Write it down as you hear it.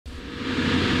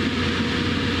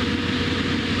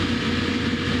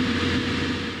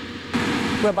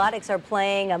Robotics are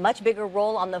playing a much bigger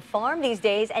role on the farm these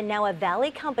days, and now a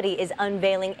Valley company is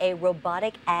unveiling a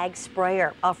robotic ag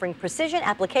sprayer, offering precision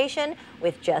application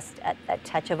with just a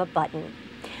touch of a button.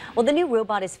 Well, the new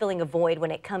robot is filling a void when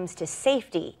it comes to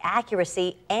safety,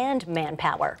 accuracy, and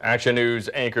manpower. Action News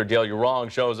anchor Dale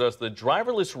Urong shows us the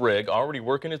driverless rig already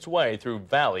working its way through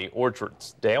Valley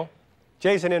orchards. Dale?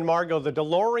 Jason and Margot, the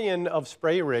Delorean of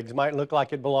spray rigs might look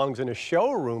like it belongs in a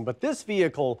showroom, but this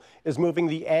vehicle is moving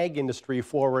the ag industry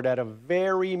forward at a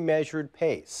very measured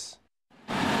pace.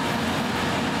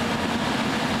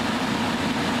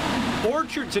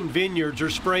 Orchards and vineyards are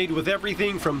sprayed with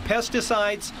everything from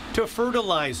pesticides to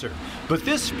fertilizer. But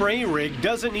this spray rig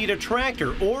doesn't need a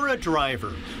tractor or a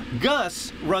driver.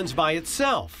 Gus runs by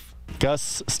itself.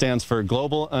 GUS stands for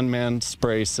Global Unmanned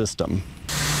Spray System.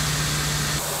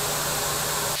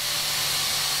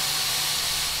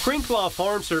 Crinklaw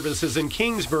Farm Services in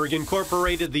Kingsburg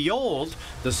incorporated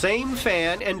the same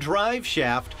fan and drive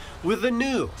shaft with the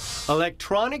new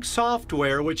electronic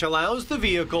software which allows the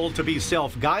vehicle to be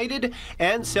self-guided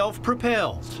and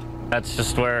self-propelled. That's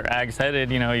just where ag's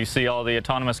headed. You know, you see all the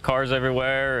autonomous cars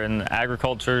everywhere, and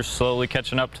agriculture's slowly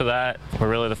catching up to that. We're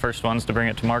really the first ones to bring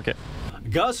it to market.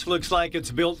 Gus looks like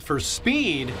it's built for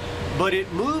speed, but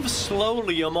it moves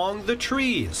slowly among the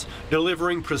trees,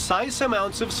 delivering precise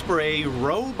amounts of spray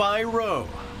row by row.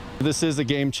 This is a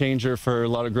game changer for a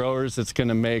lot of growers. It's going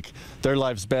to make their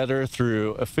lives better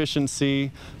through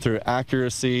efficiency, through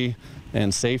accuracy,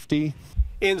 and safety.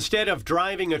 Instead of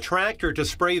driving a tractor to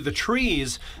spray the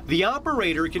trees, the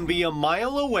operator can be a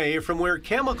mile away from where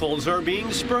chemicals are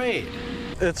being sprayed.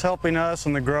 It's helping us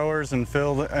and the growers and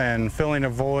filling a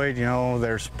void. You know,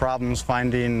 there's problems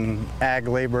finding ag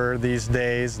labor these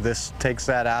days. This takes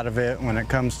that out of it when it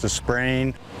comes to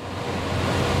spraying.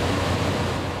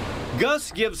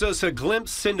 Gus gives us a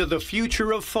glimpse into the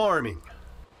future of farming.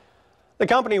 The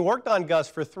company worked on Gus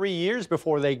for 3 years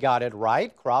before they got it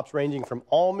right. Crops ranging from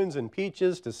almonds and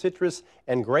peaches to citrus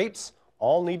and grapes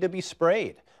all need to be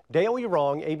sprayed. Dale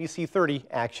Urong, ABC 30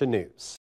 Action News.